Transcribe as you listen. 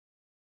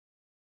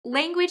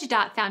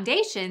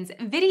Language.Foundation's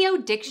Video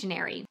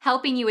Dictionary,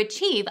 helping you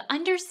achieve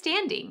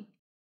understanding.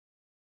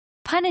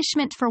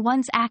 Punishment for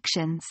one's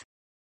actions.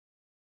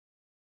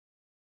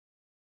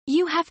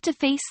 You have to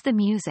face the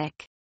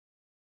music.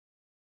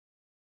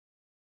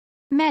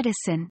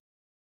 Medicine.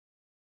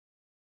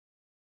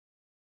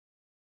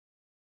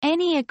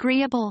 Any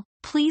agreeable,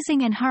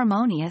 pleasing and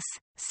harmonious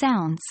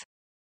sounds.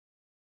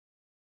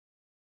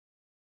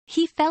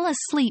 He fell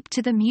asleep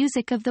to the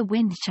music of the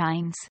wind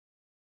chimes.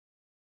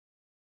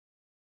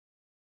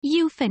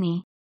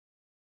 Euphony.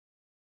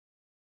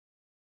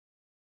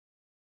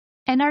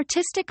 An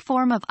artistic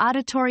form of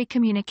auditory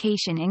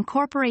communication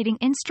incorporating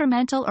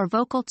instrumental or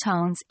vocal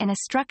tones in a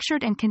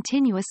structured and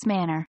continuous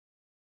manner.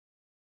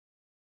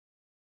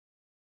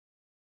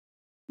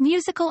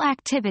 Musical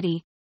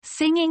activity,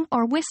 singing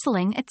or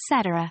whistling,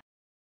 etc.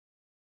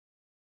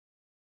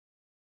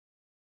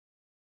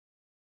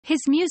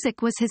 His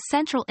music was his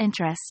central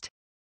interest.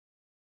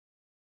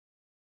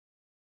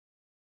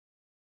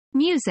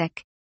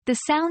 Music. The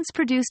sounds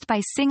produced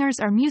by singers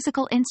or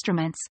musical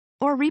instruments,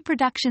 or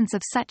reproductions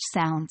of such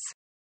sounds.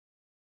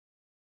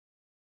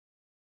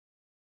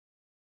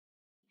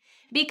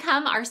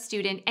 Become our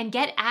student and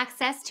get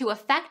access to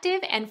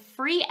effective and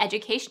free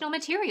educational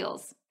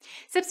materials.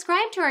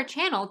 Subscribe to our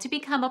channel to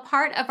become a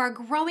part of our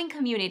growing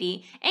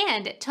community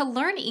and to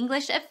learn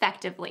English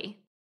effectively.